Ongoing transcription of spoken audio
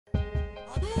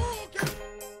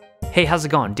Hey, how's it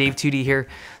going? Dave 2D here.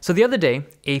 So the other day,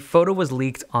 a photo was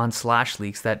leaked on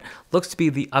 /leaks that looks to be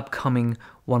the upcoming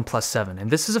OnePlus 7. And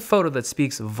this is a photo that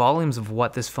speaks volumes of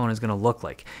what this phone is going to look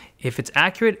like. If it's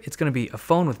accurate, it's going to be a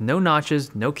phone with no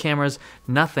notches, no cameras,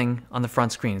 nothing on the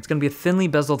front screen. It's going to be a thinly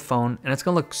bezeled phone, and it's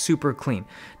going to look super clean.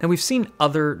 Now, we've seen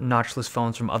other notchless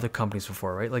phones from other companies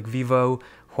before, right? Like Vivo,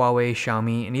 Huawei,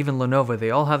 Xiaomi, and even Lenovo.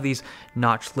 They all have these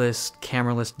notchless,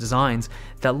 cameraless designs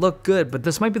that look good, but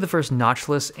this might be the first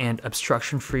notchless and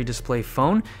obstruction-free display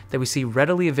phone that we see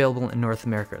readily available in North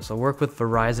America. So work with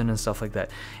Verizon and stuff like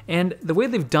that. And the way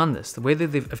they've done this, the way that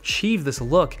they've achieved this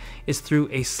look is through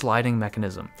a sliding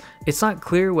mechanism. It's not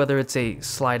clear whether it's a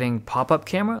sliding pop-up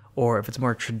camera or if it's a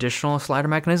more traditional slider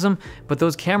mechanism, but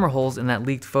those camera holes in that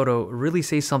leaked photo really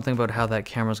say something about how that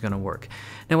camera is going to work.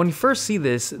 Now, when you first see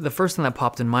this, the first thing that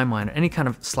popped in my mind, any kind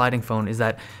of sliding phone, is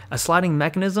that a sliding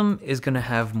mechanism is going to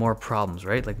have more problems,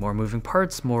 right? Like more moving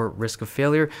parts, more risk of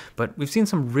failure. But we've seen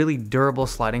some really durable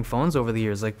sliding phones over the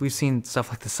years. Like we've seen stuff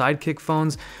like the Sidekick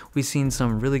phones. We've seen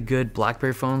some really good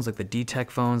BlackBerry phones like the D-Tech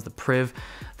phones, the Priv.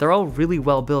 They're all really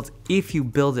well built if you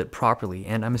build it properly.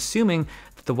 And I'm assuming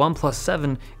the OnePlus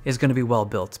 7 is going to be well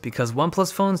built because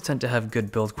OnePlus phones tend to have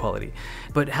good build quality.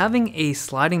 But having a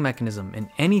sliding mechanism in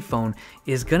any phone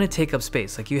is going to take up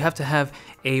space. Like you have to have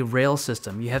a rail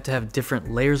system. You have to have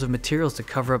different layers of materials to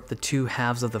cover up the two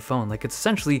halves of the phone. Like it's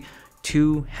essentially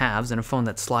two halves in a phone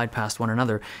that slide past one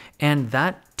another. And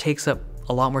that takes up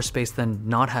a lot more space than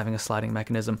not having a sliding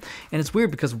mechanism. And it's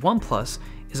weird because OnePlus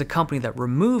is a company that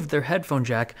removed their headphone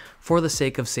jack for the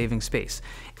sake of saving space.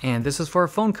 And this is for a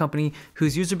phone company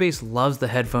whose user base loves the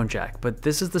headphone jack. But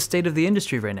this is the state of the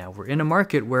industry right now. We're in a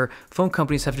market where phone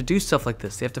companies have to do stuff like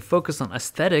this. They have to focus on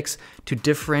aesthetics to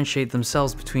differentiate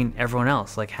themselves between everyone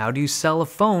else. Like, how do you sell a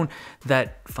phone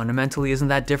that fundamentally isn't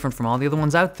that different from all the other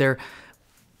ones out there?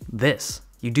 This.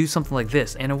 You do something like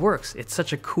this and it works. It's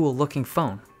such a cool looking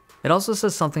phone. It also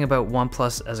says something about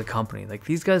OnePlus as a company. Like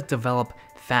these guys develop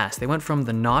fast. They went from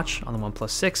the notch on the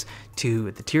OnePlus 6 to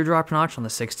the teardrop notch on the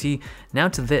 6T, now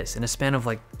to this. In a span of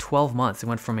like 12 months, they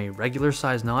went from a regular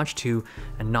size notch to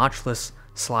a notchless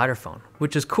slider phone,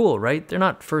 which is cool, right? They're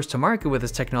not first to market with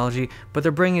this technology, but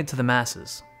they're bringing it to the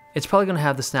masses. It's probably going to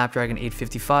have the Snapdragon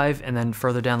 855, and then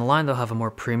further down the line, they'll have a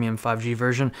more premium 5G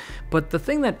version. But the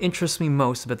thing that interests me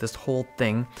most about this whole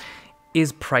thing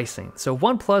is pricing. So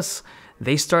OnePlus,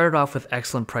 they started off with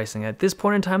excellent pricing. At this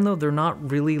point in time though, they're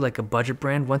not really like a budget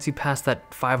brand. Once you pass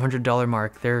that $500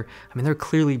 mark, they're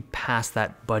clearly past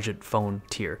that budget phone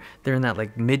tier. They're in that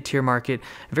like mid-tier market,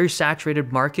 a very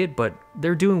saturated market, but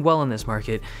they're doing well in this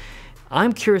market.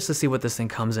 I'm curious to see what this thing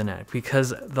comes in at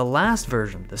because the last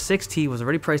version, the 6T, was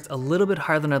already priced a little bit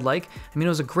higher than I'd like. I mean, it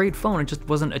was a great phone, it just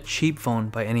wasn't a cheap phone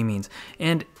by any means.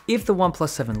 And if the OnePlus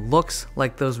 7 looks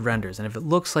like those renders, and if it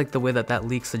looks like the way that that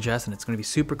leak suggests, and it's going to be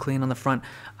super clean on the front,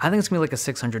 I think it's going to be like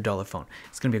a $600 phone.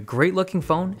 It's going to be a great looking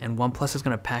phone, and OnePlus is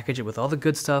going to package it with all the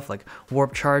good stuff like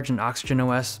Warp Charge and Oxygen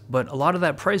OS, but a lot of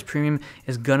that price premium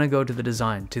is going to go to the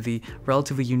design, to the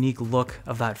relatively unique look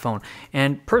of that phone.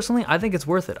 And personally, I think it's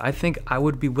worth it. I think I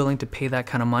would be willing to pay that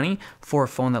kind of money for a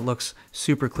phone that looks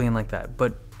super clean like that,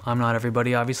 but I'm not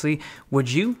everybody, obviously. Would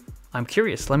you? I'm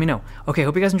curious, let me know. Okay,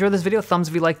 hope you guys enjoyed this video. Thumbs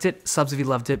if you liked it, subs if you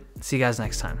loved it. See you guys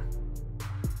next time.